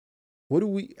 What do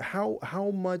we how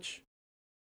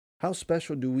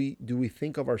special do we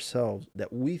think of ourselves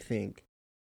that we think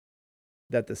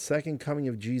that the second coming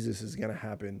of Jesus is going to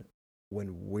happen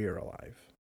when we're alive?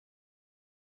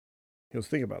 He goes,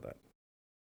 think about that.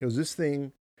 He goes, this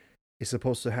thing is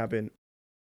supposed to happen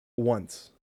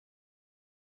once.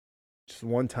 Just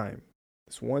one time.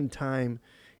 It's one time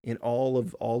in all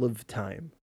of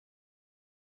time.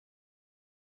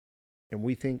 And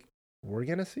we think we're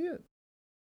going to see it.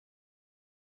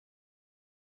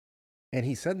 And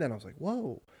he said that, and I was like,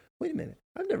 whoa, wait a minute.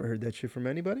 I've never heard that shit from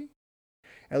anybody.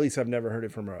 At least I've never heard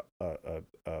it from a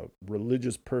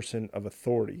religious person of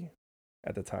authority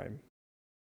at the time.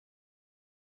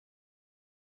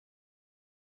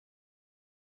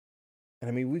 And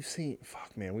I mean, we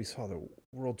saw the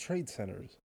World Trade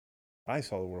Centers. I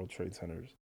saw the World Trade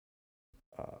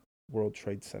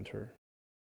Center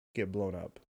get blown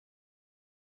up.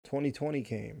 2020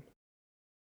 came.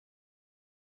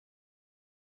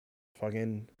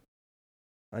 Fucking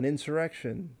an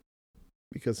insurrection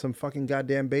because some fucking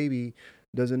goddamn baby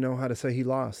doesn't know how to say he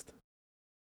lost.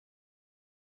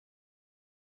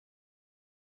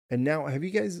 And now, have you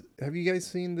guys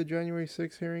seen the January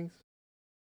 6th hearings?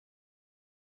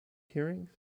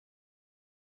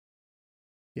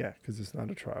 Yeah, because it's not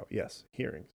a trial. Yes,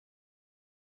 hearings.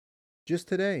 Just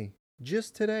today.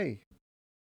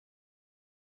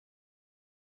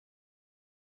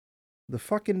 The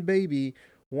fucking baby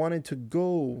wanted to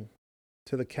go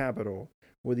to the Capitol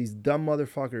where these dumb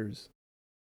motherfuckers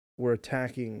were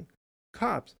attacking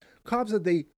cops. Cops that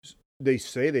they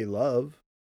say they love.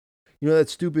 You know that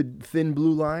stupid thin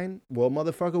blue line? Well,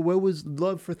 motherfucker, where was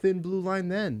love for thin blue line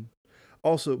then?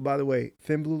 Also, by the way,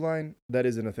 thin blue line, that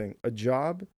isn't a thing. A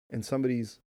job and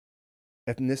somebody's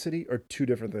ethnicity are two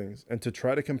different things. And to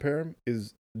try to compare them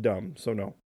is dumb. So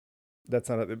no. That's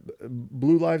not a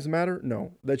Blue Lives Matter?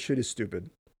 No. That shit is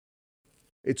stupid.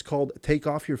 It's called take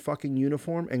off your fucking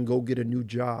uniform and go get a new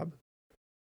job.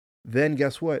 Then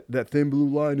guess what? That thin blue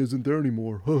line isn't there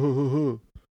anymore.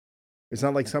 It's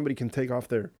not like somebody can take off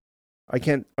their... I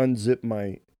can't unzip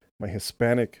my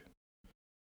Hispanic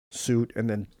suit and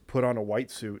then put on a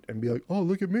white suit and be like, oh,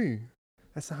 look at me.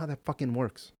 That's not how that fucking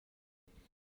works.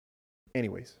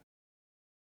 Anyways.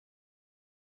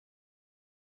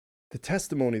 The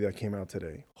testimony that came out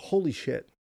today. Holy shit.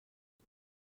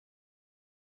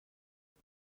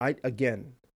 I've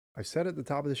said at the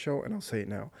top of the show and I'll say it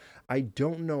now. I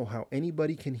don't know how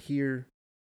anybody can hear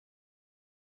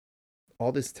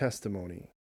all this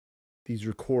testimony, these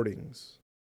recordings,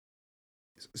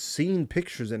 seeing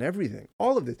pictures and everything.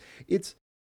 All of this. It's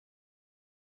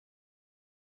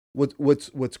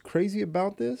what's crazy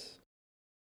about this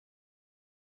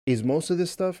is most of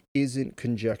this stuff isn't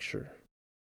conjecture,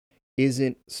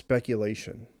 isn't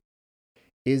speculation,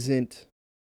 isn't,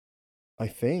 I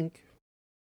think,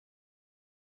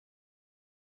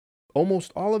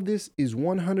 almost all of this is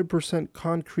 100%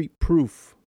 concrete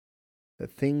proof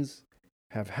that things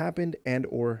have happened and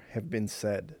or have been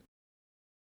said.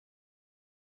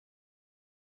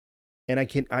 And I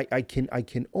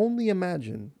can only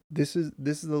imagine, this is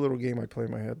the little game I play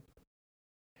in my head.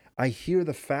 I hear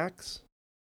the facts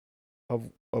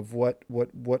of what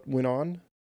went on,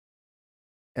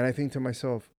 and I think to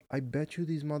myself, I bet you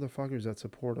these motherfuckers that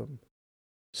support him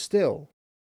still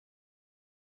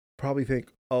probably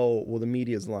think, oh, well, the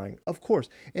media's lying. Of course.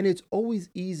 And it's always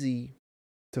easy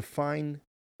to find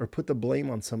or put the blame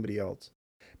on somebody else,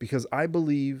 because I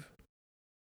believe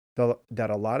that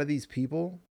a lot of these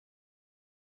people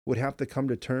would have to come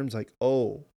to terms like,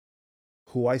 oh,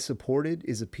 who I supported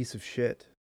is a piece of shit.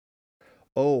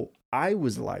 Oh, I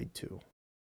was lied to.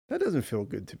 That doesn't feel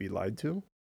good to be lied to.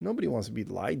 Nobody wants to be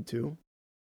lied to.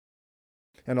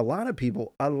 And a lot of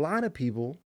people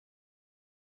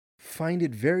find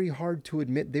it very hard to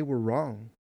admit they were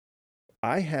wrong.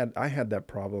 I had that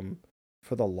problem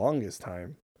for the longest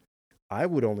time. I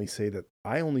would only say that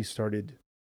I only started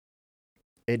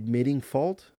admitting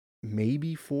fault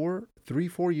maybe 4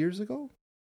 years ago.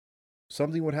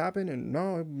 Something would happen and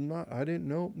no, I'm not, I didn't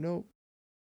know, no.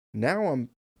 Now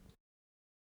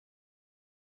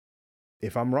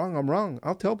if I'm wrong, I'm wrong.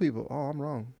 I'll tell people, oh, I'm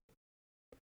wrong.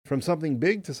 From something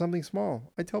big to something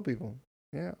small, I tell people,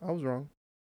 yeah, I was wrong.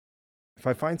 If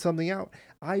I find something out,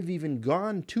 I've even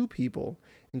gone to people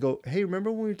and go, hey,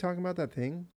 remember when we were talking about that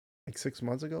thing like 6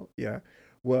 months ago? Yeah.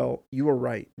 Well, you were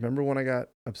right. Remember when I got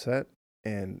upset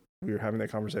and we were having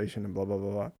that conversation and blah, blah,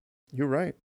 blah, blah. You're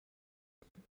right.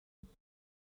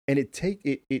 And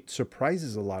it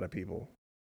surprises a lot of people.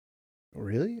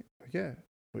 Really? Yeah.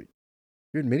 Wait,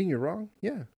 you're admitting you're wrong?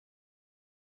 Yeah.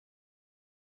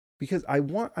 Because I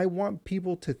want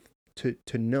people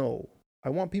to know. I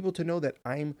want people to know that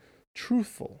I'm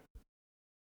truthful.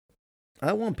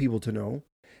 I want people to know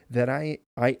that I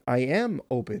am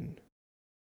open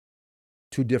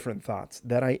to different thoughts,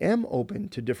 that I am open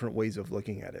to different ways of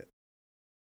looking at it.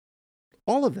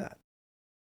 All of that.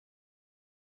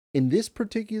 In this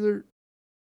particular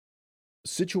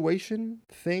situation,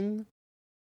 thing,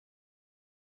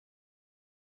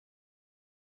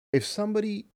 if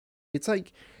somebody, it's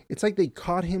like they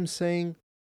caught him saying,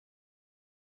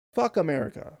 fuck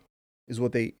America, is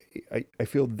what I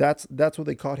feel that's what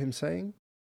they caught him saying.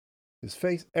 His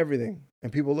face, everything.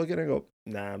 And people look at it and go,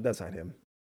 nah, that's not him.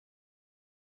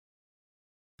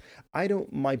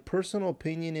 My personal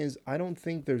opinion is, I don't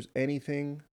think there's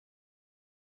anything,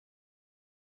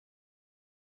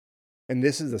 and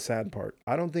this is the sad part,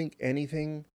 I don't think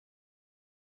anything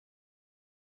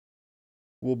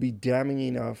will be damning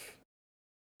enough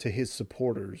to his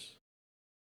supporters,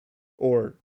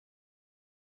 or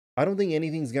I don't think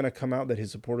anything's going to come out that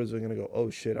his supporters are going to go, oh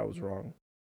shit, I was wrong.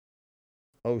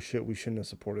 Oh shit, we shouldn't have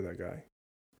supported that guy.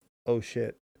 Oh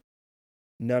shit.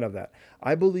 None of that.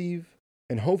 I believe,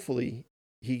 and hopefully,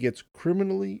 he gets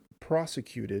criminally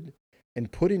prosecuted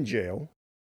and put in jail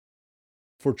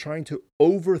for trying to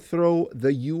overthrow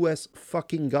the US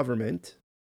fucking government.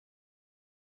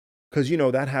 Because,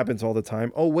 that happens all the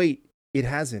time. Oh, wait, it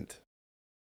hasn't.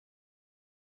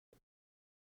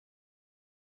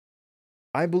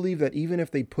 I believe that even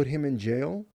if they put him in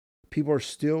jail, people are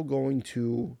still going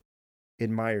to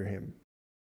admire him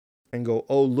and go,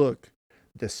 oh, look,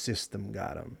 the system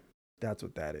got him. That's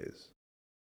what that is.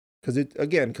 Because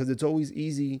it's always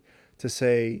easy to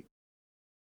say,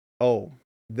 oh,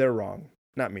 they're wrong.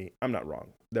 Not me. I'm not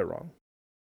wrong. They're wrong.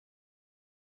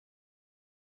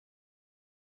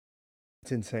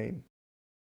 It's insane.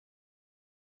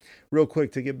 Real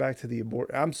quick, to get back to the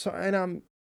abort. I'm sorry. And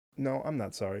no, I'm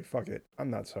not sorry. Fuck it. I'm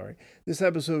not sorry. This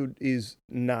episode is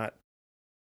not,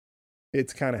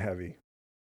 it's kind of heavy.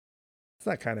 It's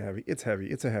not kind of heavy. It's heavy.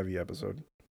 It's a heavy episode.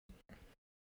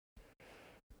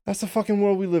 That's the fucking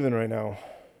world we live in right now.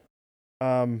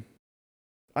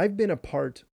 I've been a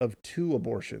part of 2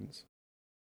 abortions.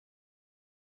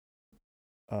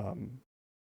 And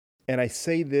I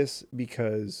say this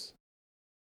because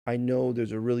I know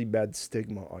there's a really bad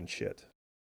stigma on shit.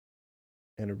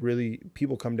 And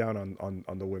people come down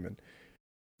on the women.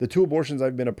 The 2 abortions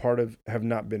I've been a part of have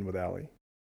not been with Allie.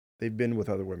 They've been with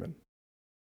other women.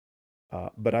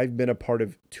 But I've been a part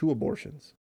of 2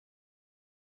 abortions.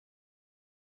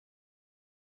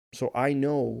 So I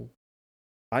know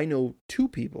I know 2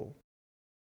 people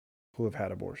who have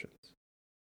had abortions.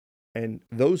 And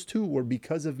those 2 were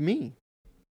because of me.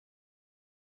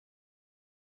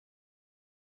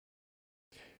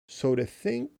 So to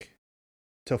think,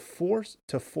 to force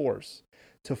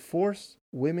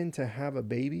women to have a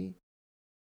baby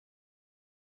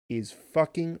is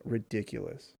fucking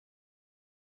ridiculous.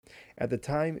 At the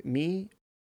time, me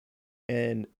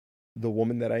and the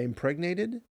woman that I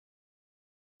impregnated,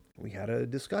 we had a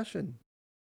discussion.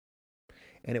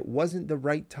 And it wasn't the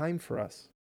right time for us.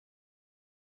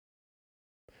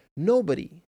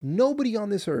 Nobody on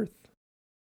this earth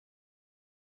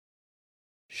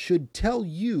should tell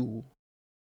you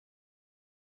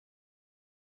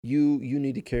you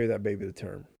need to carry that baby to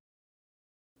term.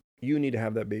 You need to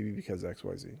have that baby because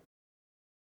XYZ.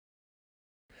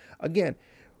 Again,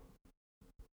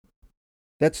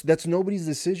 that's nobody's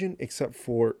decision except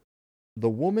for the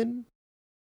woman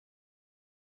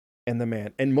and the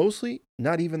man. And mostly,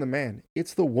 not even the man.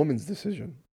 It's the woman's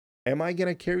decision. Am I going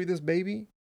to carry this baby?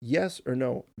 Yes or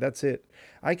no? That's it.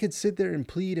 I could sit there and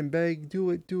plead and beg,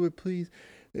 do it, please.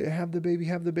 Have the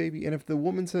baby. And if the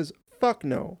woman says, fuck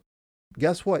no,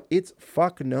 guess what? It's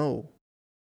fuck no.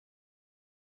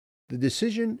 The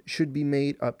decision should be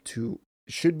left to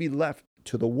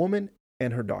the woman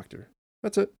and her doctor.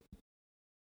 That's it.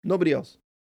 Nobody else.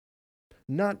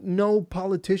 No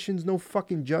politicians, no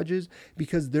fucking judges,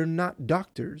 because they're not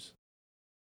doctors.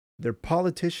 They're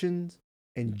politicians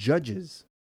and judges.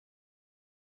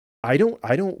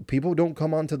 People don't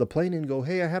come onto the plane and go,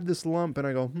 hey, I have this lump. And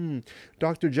I go,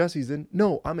 Dr. Jesse's in.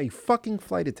 No, I'm a fucking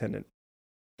flight attendant.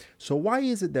 So why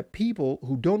is it that people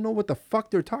who don't know what the fuck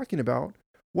they're talking about,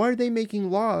 why are they making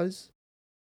laws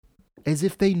as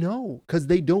if they know? Because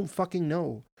they don't fucking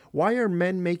know. Why are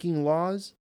men making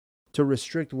laws to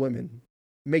restrict women?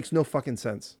 Makes no fucking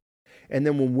sense. And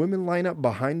then when women line up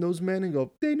behind those men and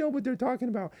go, they know what they're talking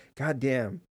about. God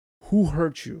damn, who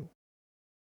hurt you?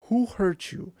 Who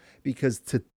hurt you? Because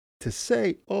to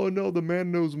say, oh no, the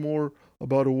man knows more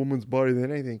about a woman's body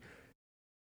than anything.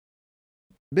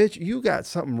 Bitch, you got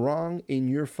something wrong in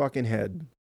your fucking head.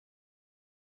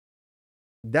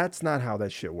 That's not how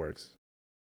that shit works.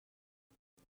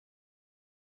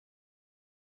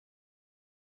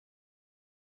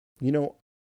 You know,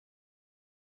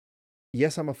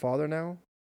 yes, I'm a father now.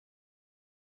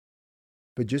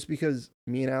 But just because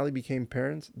me and Allie became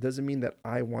parents doesn't mean that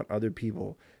I want other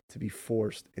people to be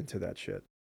forced into that shit.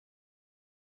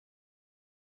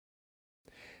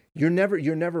 You're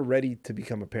never ready to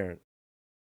become a parent.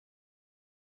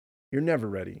 You're never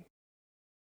ready.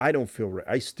 I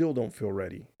still don't feel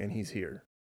ready, and he's here.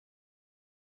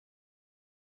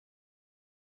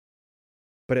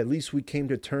 But at least we came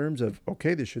to terms of,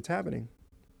 okay, this shit's happening.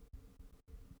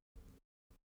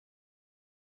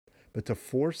 But to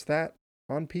force that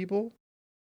on people,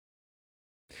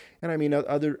 and I mean,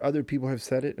 other people have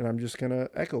said it, and I'm just going to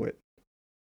echo it.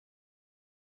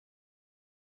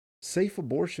 Safe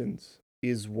abortions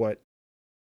is what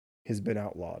has been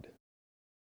outlawed,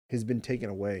 has been taken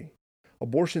away.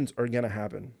 Abortions are going to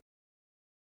happen.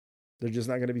 They're just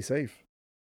not going to be safe.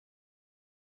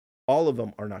 All of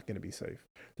them are not going to be safe.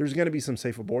 There's going to be some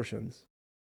safe abortions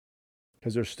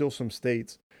because there's still some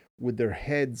states with their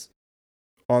heads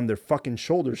on their fucking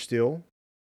shoulders still.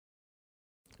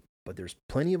 But there's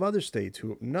plenty of other states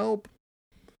who, nope.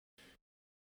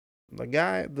 The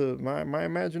guy, my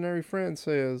imaginary friend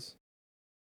says,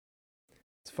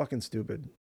 it's fucking stupid.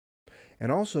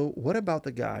 And also, what about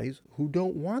the guys who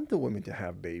don't want the women to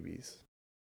have babies?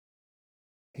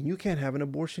 And you can't have an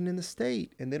abortion in the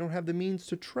state, and they don't have the means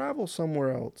to travel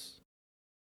somewhere else.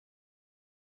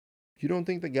 You don't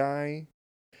think the guy...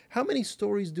 How many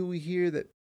stories do we hear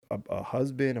that a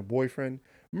husband, a boyfriend,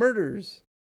 murders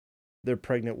their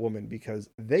pregnant woman because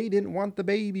they didn't want the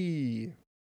baby?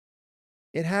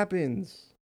 It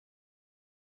happens.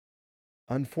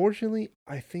 Unfortunately,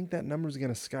 I think that number is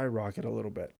going to skyrocket a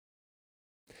little bit.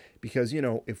 Because,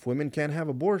 if women can't have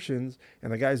abortions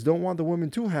and the guys don't want the women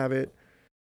to have it,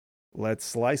 let's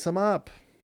slice them up.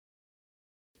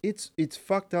 It's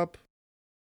fucked up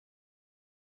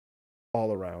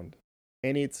all around.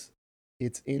 And it's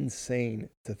insane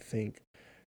to think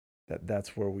that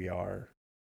that's where we are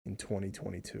in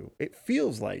 2022. It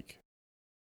feels like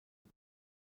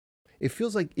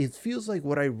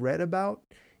what I read about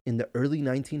in the early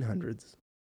 1900s.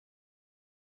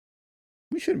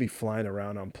 We shouldn't be flying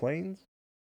around on planes.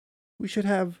 We should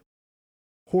have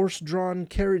horse-drawn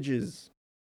carriages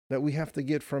that we have to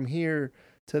get from here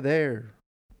to there.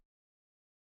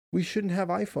 We shouldn't have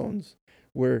iPhones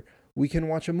where we can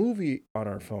watch a movie on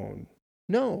our phone.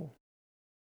 No.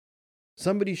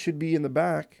 Somebody should be in the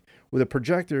back with a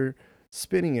projector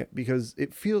spinning it, because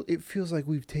it feels like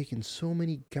we've taken so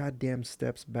many goddamn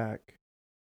steps back.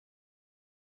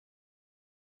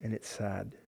 And it's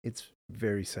sad. It's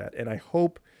very sad. And I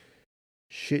hope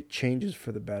shit changes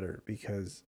for the better,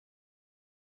 because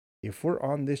if we're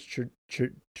on this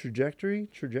trajectory,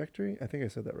 I think I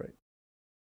said that right.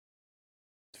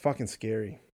 It's fucking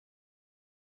scary.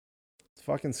 It's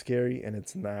fucking scary, and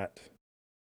it's not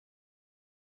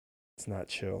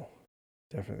chill.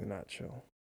 Definitely not chill.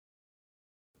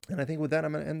 And I think with that,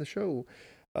 I'm going to end the show,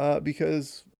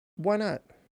 because why not?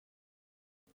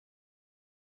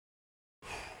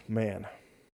 Man.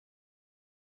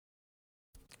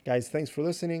 Guys, thanks for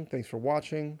listening. Thanks for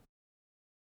watching.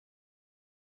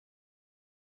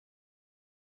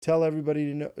 Tell everybody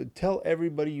you know. Tell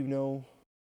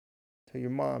your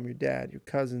mom, your dad, your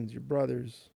cousins, your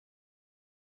brothers,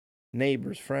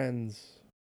 neighbors, friends,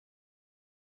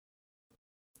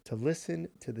 to listen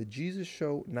to the Jesus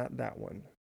Show, not that one.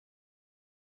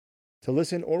 To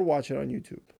listen or watch it on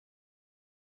YouTube.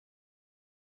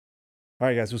 All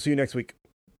right, guys, we'll see you next week.